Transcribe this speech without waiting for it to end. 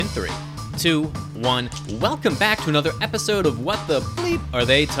In 3, 2, 1, welcome back to another episode of What the Bleep Are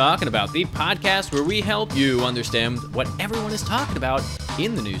They Talking About? The podcast where we help you understand what everyone is talking about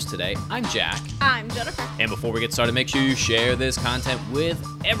in the news today. I'm Jack. I'm Jennifer. And before we get started, make sure you share this content with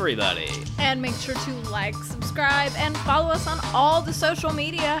everybody. And make sure to like, subscribe, and follow us on all the social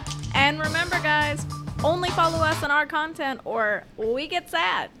media. And remember, guys, only follow us on our content or we get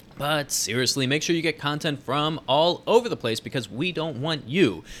sad. But seriously, make sure you get content from all over the place because we don't want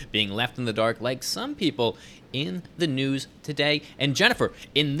you being left in the dark like some people in the news today. And Jennifer,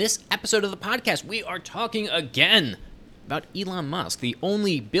 in this episode of the podcast, we are talking again about Elon Musk, the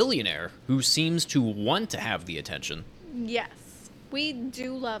only billionaire who seems to want to have the attention. Yes, we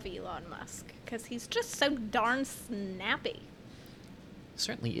do love Elon Musk because he's just so darn snappy.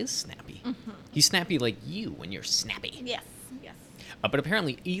 Certainly is snappy. Mm-hmm. He's snappy like you when you're snappy. Yes, yes. But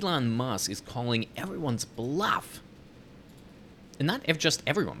apparently Elon Musk is calling everyone's bluff. And not just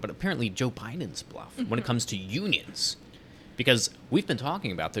everyone, but apparently Joe Biden's bluff when it comes to unions. Because we've been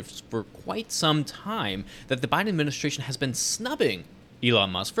talking about this for quite some time, that the Biden administration has been snubbing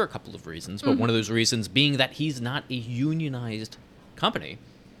Elon Musk for a couple of reasons. But one of those reasons being that he's not a unionized company.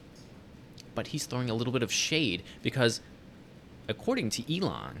 But he's throwing a little bit of shade because, according to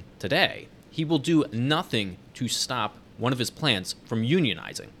Elon today, he will do nothing to stop one of his plants from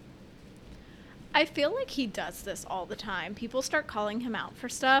unionizing. I feel like he does this all the time. People start calling him out for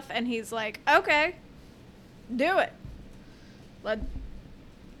stuff, and he's like, okay, do it.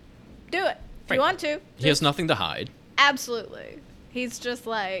 Do it. If you want to. He has nothing to hide. Absolutely. He's just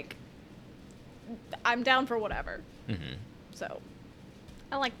like, I'm down for whatever. Mm-hmm. So,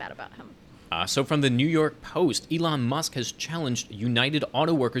 I like that about him. So from the New York Post, Elon Musk has challenged United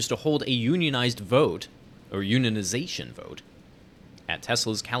Auto Workers to hold a unionized vote, or unionization vote, at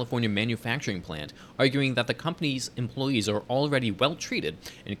Tesla's California manufacturing plant, arguing that the company's employees are already well treated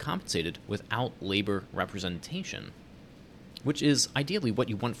and compensated without labor representation, which is ideally what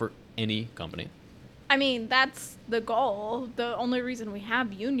you want for any company. I mean, that's the goal. The only reason we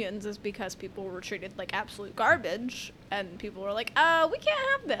have unions is because people were treated like absolute garbage, and people were like, we can't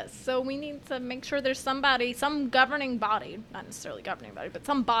have this. So we need to make sure there's somebody, some governing body, not necessarily governing body, but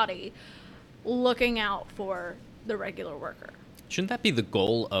some body looking out for the regular worker. Shouldn't that be the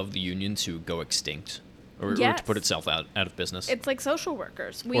goal of the union, to go extinct? Or to put itself out of business? It's like social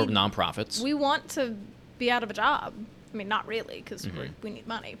workers. Or nonprofits. We want to be out of a job. I mean, not really, because we need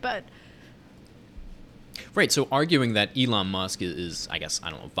money, but... Right, so arguing that Elon Musk is, I guess,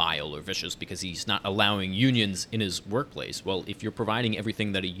 I don't know, vile or vicious because he's not allowing unions in his workplace. Well, if you're providing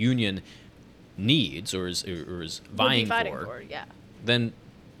everything that a union needs or is vying for, yeah. Then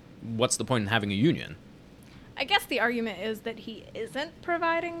what's the point in having a union? I guess the argument is that he isn't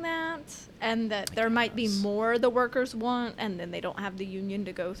providing that, and that there might be more the workers want, and then they don't have the union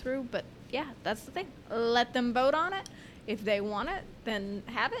to go through. But yeah, that's the thing. Let them vote on it. If they want it, then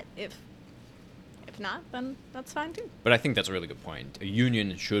have it. If not, then that's fine too. But I think that's a really good point. A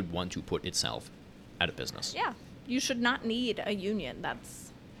union should want to put itself out of business. Yeah, you should not need a union.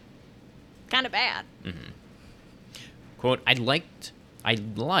 That's kind of bad. Mm-hmm. Quote, I'd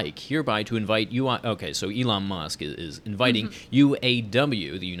like hereby to invite you on... Okay, so Elon Musk is inviting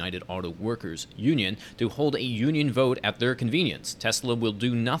UAW, the United Auto Workers Union, to hold a union vote at their convenience. Tesla will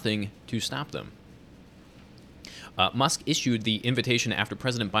do nothing to stop them. Musk issued the invitation after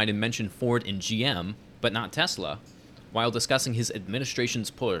President Biden mentioned Ford and GM, but not Tesla, while discussing his administration's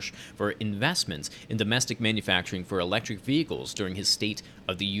push for investments in domestic manufacturing for electric vehicles during his State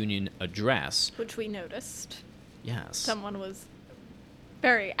of the Union address. Which we noticed. Yes. Someone was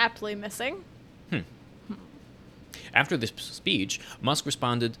very aptly missing. After this speech, Musk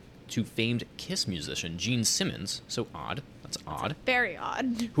responded to famed Kiss musician Gene Simmons, so odd, that's odd, very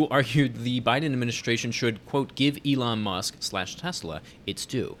odd, who argued the Biden administration should, quote, give Elon Musk/Tesla its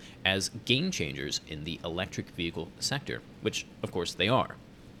due as game changers in the electric vehicle sector, which, of course, they are.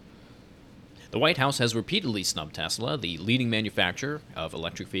 The White House has repeatedly snubbed Tesla, the leading manufacturer of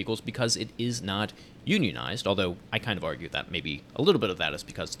electric vehicles, because it is not unionized, although I kind of argue that maybe a little bit of that is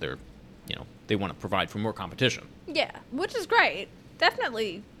because they're, they want to provide for more competition. Yeah, which is great.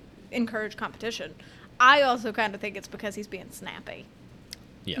 Definitely encourage competition. I also kind of think it's because he's being snappy.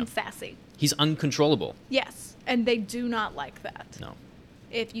 Yeah. And sassy. He's uncontrollable. Yes, and they do not like that. No.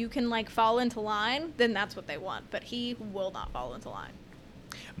 If you can, fall into line, then that's what they want, but he will not fall into line.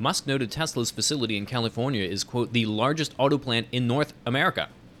 Musk noted Tesla's facility in California is, quote, the largest auto plant in North America,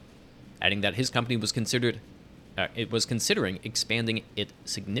 adding that his company was considering expanding it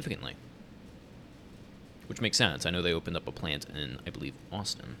significantly. Which makes sense. I know they opened up a plant in, I believe,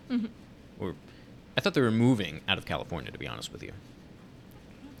 Austin. Mm-hmm. Or I thought they were moving out of California, to be honest with you.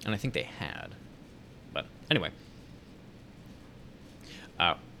 And I think they had. But anyway.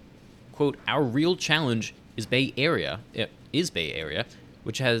 Quote, our real challenge is Bay Area,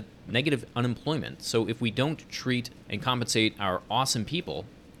 which has negative unemployment. So if we don't treat and compensate our awesome people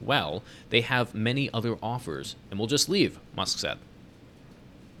well, they have many other offers, and we'll just leave, Musk said.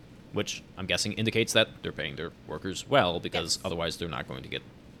 Which I'm guessing indicates that they're paying their workers well, because otherwise they're not going to get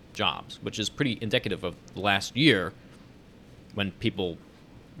jobs, which is pretty indicative of last year when people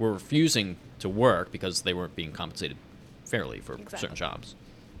were refusing to work because they weren't being compensated fairly for certain jobs.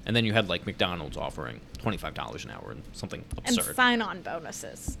 And then you had like McDonald's offering $25 an hour and something absurd. And sign-on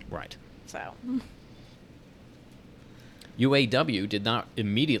bonuses. Right. So. UAW did not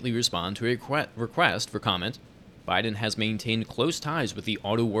immediately respond to a request for comment. Biden has maintained close ties with the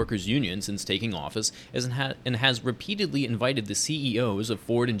auto workers union since taking office and has repeatedly invited the CEOs of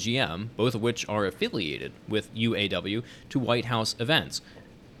Ford and GM, both of which are affiliated with UAW, to White House events.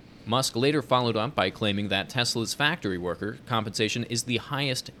 Musk later followed up by claiming that Tesla's factory worker compensation is the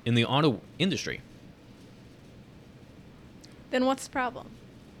highest in the auto industry. Then what's the problem?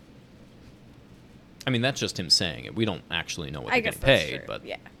 I mean, that's just him saying it. We don't actually know what they're getting that's paid, true. but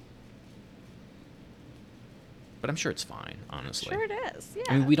yeah. But I'm sure it's fine, honestly. Sure it is, yeah.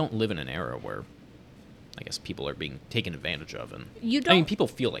 I mean, we don't live in an era where, I guess, people are being taken advantage of. And You don't, I mean, people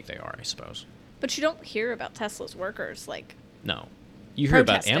feel like they are, I suppose. but you don't hear about Tesla's workers, like, No. You hear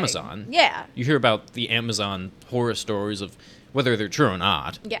about protesting. Amazon. Yeah. You hear about the Amazon horror stories of whether they're true or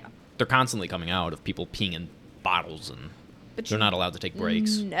not. Yeah. They're constantly coming out of people peeing in bottles, and But they're you not allowed to take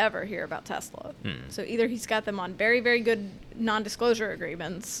breaks. never hear about Tesla. Hmm. So either he's got them on very, very good non-disclosure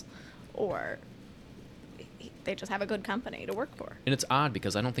agreements, or they just have a good company to work for. And it's odd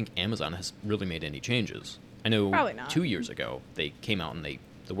because I don't think Amazon has really made any changes. I know Probably not. 2 years ago they came out and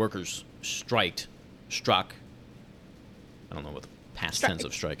the workers struck. I don't know what the past tense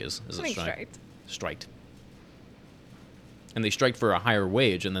of strike is. Is I it think strike? striked. Striked. And they striked for a higher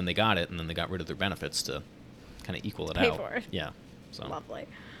wage, and then they got it, and then they got rid of their benefits to kind of equal it Pay out. for it. Yeah. So. Lovely.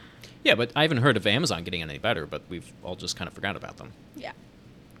 Yeah, but I haven't heard of Amazon getting any better, but we've all just kind of forgot about them. Yeah.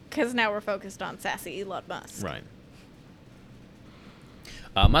 Because now we're focused on sassy Elon Musk. Right.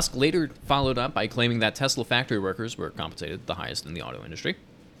 Musk later followed up by claiming that Tesla factory workers were compensated the highest in the auto industry.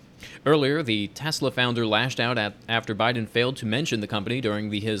 Earlier, the Tesla founder lashed out after Biden failed to mention the company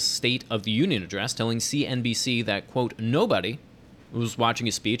during his State of the Union address, telling CNBC that, quote, nobody was watching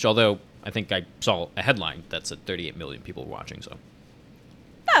his speech, although I think I saw a headline that said 38 million people were watching, so.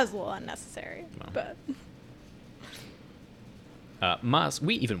 That was a little unnecessary. Well. But Musk,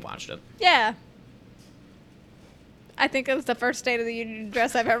 we even watched it. yeah. I think it was the first State of the Union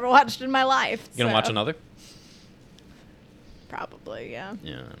address I've ever watched in my life. You gonna watch another? Probably, yeah.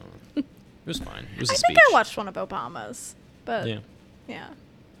 Yeah, I don't know. It was fine. It was a I speech. think I watched one of Obama's, but Yeah. yeah.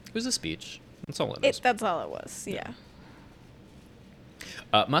 It was a speech. That's all it is. That's all it was, yeah.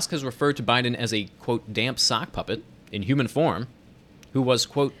 Musk has referred to Biden as a, quote, damp sock puppet in human form who was,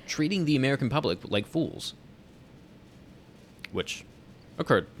 quote, treating the American public like fools, which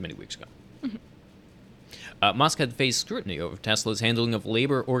occurred many weeks ago. Musk had faced scrutiny over Tesla's handling of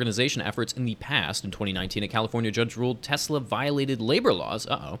labor organization efforts in the past. In 2019, a California judge ruled Tesla violated labor laws,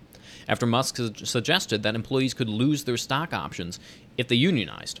 after Musk suggested that employees could lose their stock options if they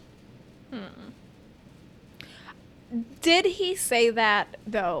unionized. Did he say that,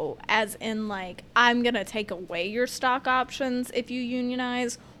 though, as in, like, I'm going to take away your stock options if you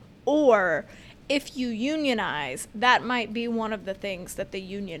unionize? Or if you unionize, that might be one of the things that the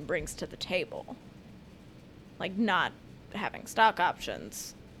union brings to the table? Like, not having stock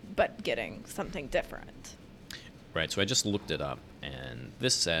options, but getting something different. Right, so I just looked it up, and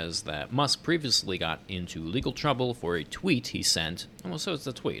this says that Musk previously got into legal trouble for a tweet he sent. Well, so it's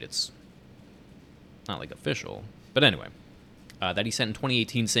a tweet. It's not, like, official. But anyway, that he sent in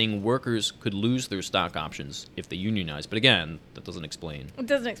 2018 saying workers could lose their stock options if they unionize. But again, that doesn't explain. It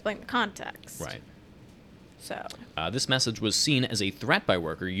doesn't explain the context. Right. So. This message was seen as a threat by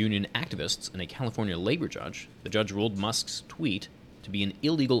worker union activists and a California labor judge. The judge ruled Musk's tweet to be an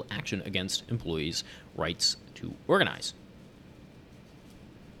illegal action against employees' rights to organize.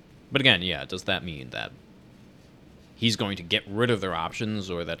 But again, yeah, does that mean that he's going to get rid of their options,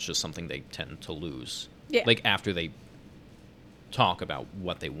 or that's just something they tend to lose? Yeah. Like after they talk about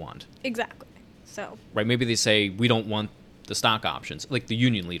what they want. Exactly. So. Right, maybe they say, we don't want the stock options. Like the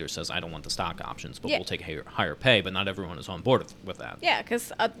union leader says, I don't want the stock options, but we'll take higher pay, but not everyone is on board with that. Yeah,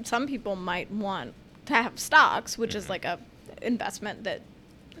 because some people might want to have stocks, which is like a investment that,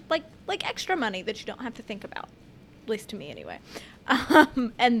 like extra money that you don't have to think about, at least to me anyway.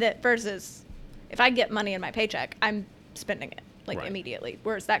 And that versus, if I get money in my paycheck, I'm spending it. like Right. immediately,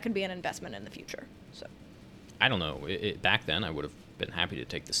 whereas that could be an investment in the future. So I don't know. Back then, I would have been happy to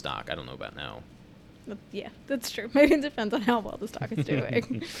take the stock. I don't know about now. yeah, that's true. Maybe it depends on how well the stock is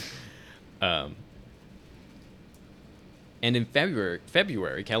doing. And in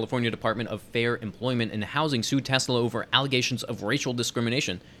February, California Department of Fair Employment and Housing sued Tesla over allegations of racial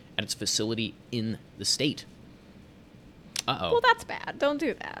discrimination at its facility in the state. Uh-oh. Well, that's bad. Don't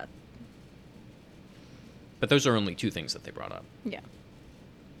do that. But those are only two things that they brought up. Yeah.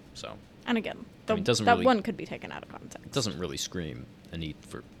 So And again, I mean, it doesn't that really- one could be taken out of context. it doesn't really scream a need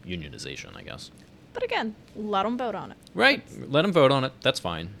for unionization, I guess. But again, let them vote on it. Right. Let them vote on it. That's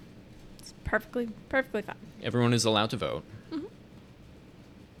fine. It's perfectly fine. Everyone is allowed to vote. Mhm.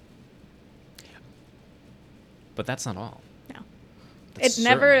 But that's not all. No. That's It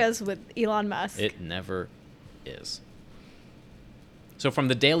never certainly- is with Elon Musk. It never is. So from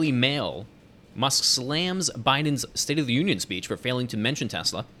the Daily Mail, Musk slams Biden's State of the Union speech for failing to mention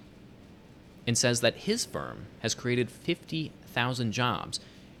Tesla and says that his firm has created 50,000 jobs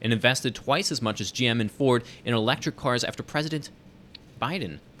and invested twice as much as GM and Ford in electric cars after President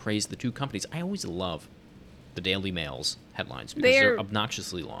Biden praised the two companies. I always love the Daily Mail's headlines because they're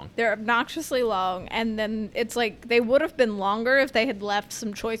obnoxiously long. They're obnoxiously long, and then it's like they would have been longer if they had left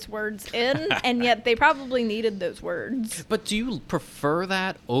some choice words in, and yet they probably needed those words. But do you prefer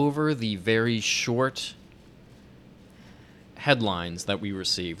that over the very short headlines that we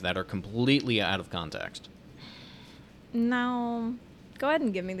receive that are completely out of context? No. Go ahead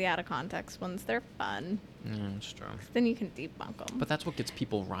and give me the out of context ones. They're fun. Yeah, that's true. Then you can debunk them. But that's what gets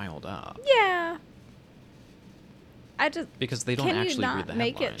people riled up. yeah. I just Because they don't can actually you not read the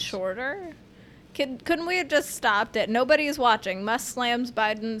make headlines. it shorter? Couldn't we have just stopped it? Nobody is watching. Musk slams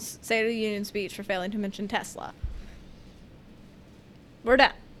Biden's State of the Union speech for failing to mention Tesla. We're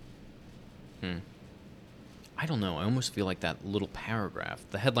done. I don't know. I almost feel like that little paragraph.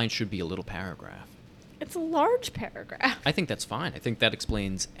 The headline should be a little paragraph. It's a large paragraph. I think that's fine. I think that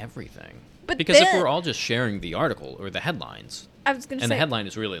explains everything. But because if then- we're all just sharing the article or the headlines, I was gonna and say, the headline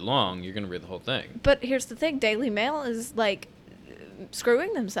is really long, you're going to read the whole thing. but here's the thing: Daily Mail is like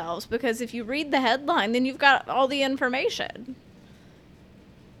screwing themselves because if you read the headline, then you've got all the information.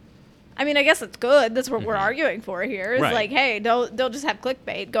 I mean, I guess it's good. That's what we're arguing for here. Is Right. like, hey, don't just have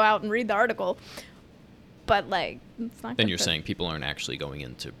clickbait. Go out and read the article. But like, it's not. Then good you're for- saying people aren't actually going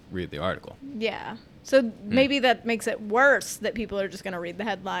in to read the article. yeah. So maybe that makes it worse that people are just going to read the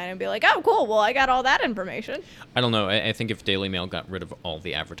headline and be like, oh, cool. Well, I got all that information. I don't know. I think if Daily Mail got rid of all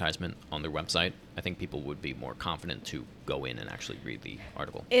the advertisement on their website, I think people would be more confident to go in and actually read the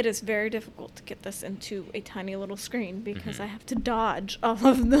article. It is very difficult to get this into a tiny little screen because I have to dodge all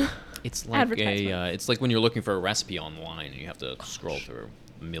of the It's like advertisements. it's like when you're looking for a recipe online and you have to scroll through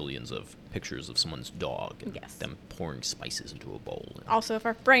millions of pictures of someone's dog and Yes. them pouring spices into a bowl. Also, if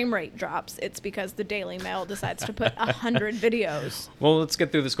our frame rate drops, it's because the Daily Mail decides to put 100 videos. Well, let's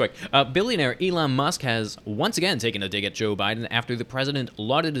get through this quick. Billionaire Elon Musk has once again taken a dig at Joe Biden after the president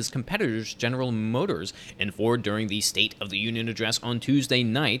lauded his competitors, General Motors and Ford, during the State of the Union address on Tuesday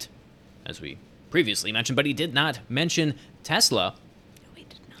night, as we previously mentioned, but he did not mention Tesla. No, we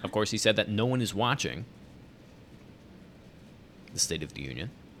did not. Of course, he said that no one is watching the State of the Union.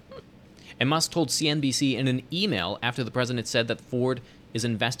 And Musk told CNBC in an email after the president said that Ford is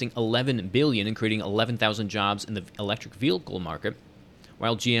investing $11 billion in creating 11,000 jobs in the electric vehicle market,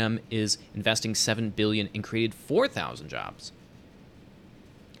 while GM is investing $7 billion in created 4,000 jobs.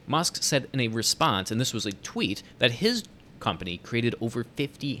 Musk said in a response, and this was a tweet, that his company created over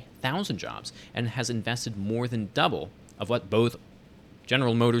 50,000 jobs and has invested more than double of what both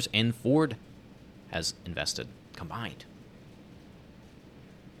General Motors and Ford has invested combined.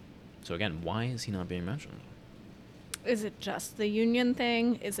 So again, why is he not being mentioned? Is it just the union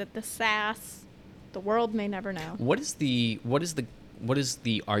thing? Is it the SAS? The world may never know. What is the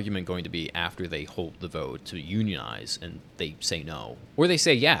argument going to be after they hold the vote to unionize and they say no, or they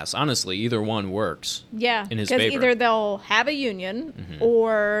say yes? Honestly, either one works. Yeah, In his because favor. either they'll have a union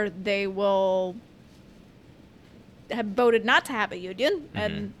or they will have voted not to have a union,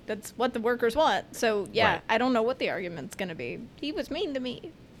 and that's what the workers want. So, yeah, Right. I don't know what the argument's going to be. He was mean to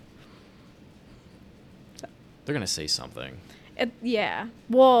me. They're gonna say something. Yeah.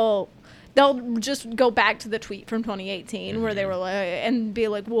 Well, they'll just go back to the tweet from 2018 where they were like, and be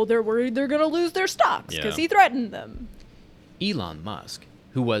like, well, they're worried they're going to lose their stocks because Yeah. he threatened them. Elon Musk,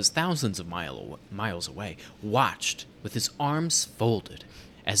 who was thousands of miles away, watched with his arms folded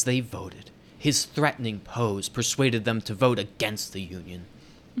as they voted. His threatening pose persuaded them to vote against the union.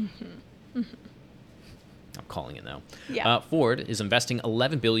 I'm calling it now. Yeah. Ford is investing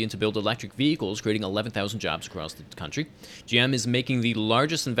 $11 billion to build electric vehicles, creating 11,000 jobs across the country. GM is making the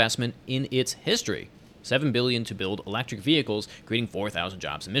largest investment in its history, $7 billion to build electric vehicles, creating 4,000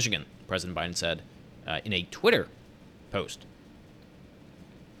 jobs in Michigan, President Biden said in a Twitter post.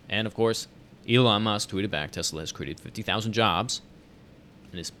 And, of course, Elon Musk tweeted back, Tesla has created 50,000 jobs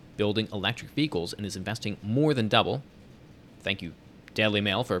and is building electric vehicles and is investing more than double. Thank you, Daily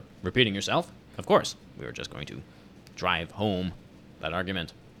Mail, for repeating yourself. Of course, we were just going to drive home that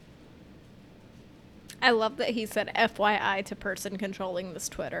argument. I love that he said FYI to person controlling this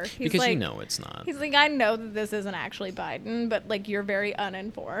Twitter. He's Because like, you know it's not. He's like, I know that this isn't actually Biden, but like you're very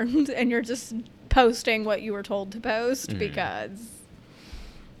uninformed and you're just posting what you were told to post because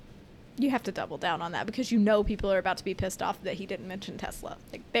you have to double down on that because you know people are about to be pissed off that he didn't mention Tesla.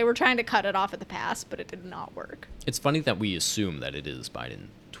 Like they were trying to cut it off at the pass, but it did not work. It's funny that we assume that it is Biden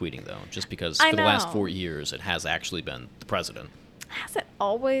tweeting, though, just because I for the last know. 4 years it has actually been the president. Has it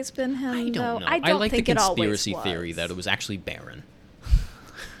always been him? I don't though? know. I don't like think the it always conspiracy was. theory that it was actually Barron.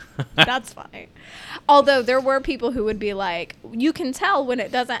 That's funny. Although there were people who would be like, you can tell when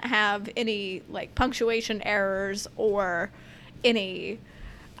it doesn't have any like punctuation errors or any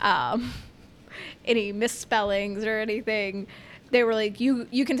misspellings or anything. They were like, you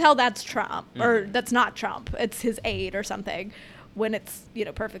can tell that's Trump or that's not Trump. It's his aide or something. When it's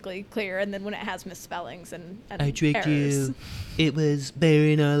perfectly clear, and then when it has misspellings and I tricked errors. you. It was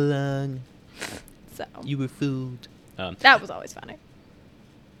Barron all along. So You were fooled. that was always funny.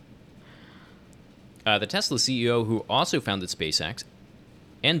 The Tesla CEO, who also founded SpaceX,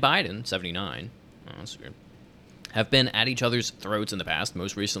 and Biden, 79, that's weird, have been at each other's throats in the past,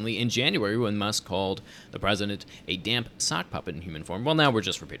 most recently in January when Musk called the president a damp sock puppet in human form. Well, now we're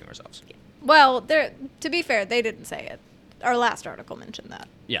just repeating ourselves. Well, to be fair, they didn't say it. Our last article mentioned that.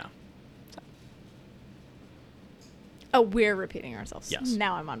 Yeah. Oh, we're repeating ourselves. Yes.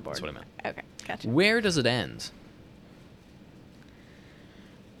 Now I'm on board. That's what I meant. Okay, gotcha. Where does it end?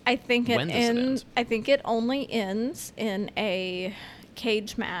 I think When does it end? I think it only ends in a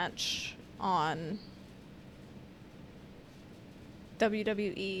cage match on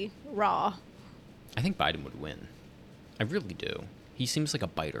WWE Raw. I think Biden would win. I really do. He seems like a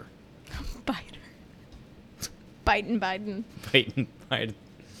biter. Biden. Biden. Biden.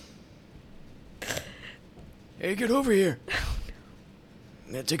 Hey, get over here.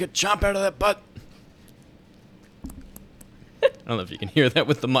 I'm gonna take a chomp out of that butt. I don't know if you can hear that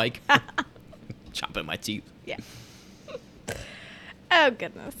with the mic. Chomping my teeth. Yeah. Oh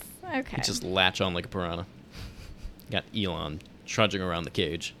goodness. Okay. He just latch on like a piranha. Got Elon trudging around the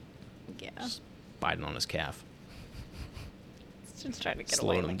cage, Yeah. just biting on his calf, Just trying to get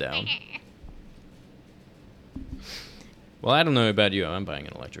slowing away. him down. Well, I don't know about you. I'm buying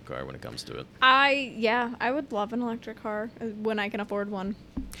an electric car when it comes to it. I would love an electric car when I can afford one.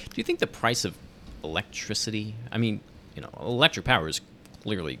 Do you think the price of electricity, I mean, electric power is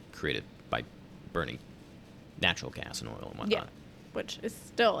clearly created by burning natural gas and oil and whatnot. Yeah. Which is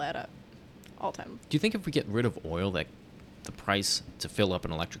still at a all time. Do you think if we get rid of oil that the price to fill up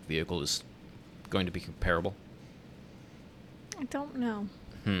an electric vehicle is going to be comparable? I don't know.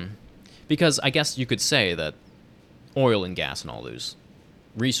 Because I guess you could say that oil and gas and all those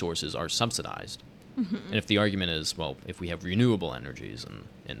resources are subsidized. And if the argument is, well, if we have renewable energies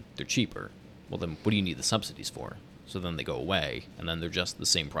and they're cheaper, well, then what do you need the subsidies for? So then they go away, and then they're just the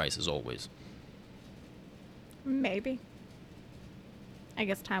same price as always. Maybe. I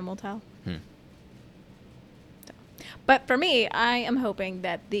guess time will tell. But for me, I am hoping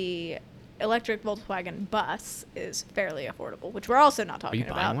that the electric Volkswagen bus is fairly affordable, which we're also not Are talking you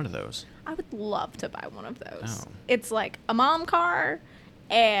buying about. one of those? I would love to buy one of those. Oh. It's like a mom car,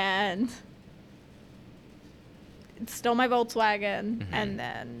 and it's still my Volkswagen, and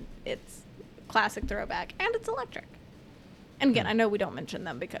then it's classic throwback, and it's electric. And again, I know we don't mention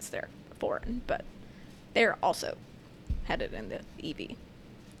them because they're foreign, but they're also headed in the EV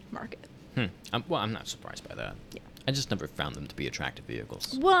market. I'm not surprised by that. Yeah. I just never found them to be attractive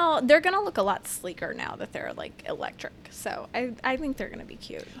vehicles. Well, they're going to look a lot sleeker now that they're like electric. So I think they're going to be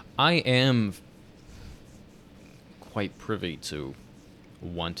cute. I am quite privy to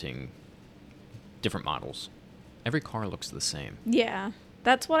wanting different models. Every car looks the same. Yeah.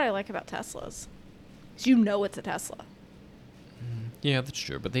 That's what I like about Teslas. Is you know it's a Tesla. Yeah, that's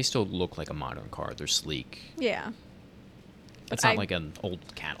true, but they still look like a modern car. They're sleek. Yeah. It's not like an old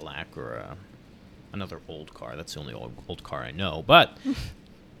Cadillac or another old car. That's the only old car I know. But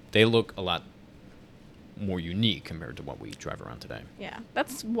they look a lot more unique compared to what we drive around today. Yeah.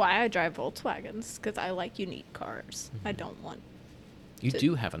 That's why I drive Volkswagens, because I like unique cars. I don't want You to-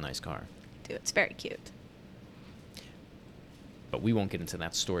 do have a nice car. to. It's very cute. But we won't get into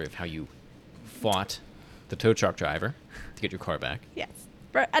that story of how you fought the tow truck driver to get your car back. Yes.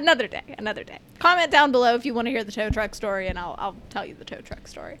 For another day. Comment down below if you want to hear the tow truck story, and I'll tell you the tow truck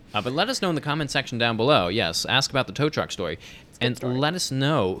story. But let us know in the comment section down below. Yes, ask about the tow truck story. And story. let us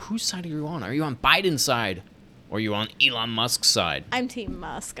know, whose side are you on? Are you on Biden's side? Or are you on Elon Musk's side? I'm Team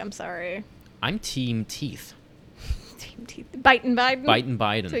Musk. I'm sorry. I'm Team Teeth. Team Teeth. Biting Biden? Biting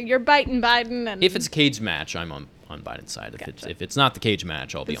Biden. So you're biting Biden, and... If it's a cage match, I'm on Biden's side. Gotcha. If it's not the cage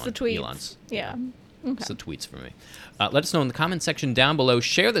match, I'll be it's on the tweets. Elon's. Yeah. It's the tweets for me. Let us know in the comment section down below.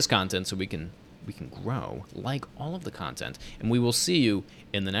 Share this content so we can grow, like all of the content. And we will see you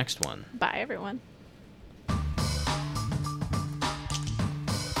in the next one. Bye, everyone.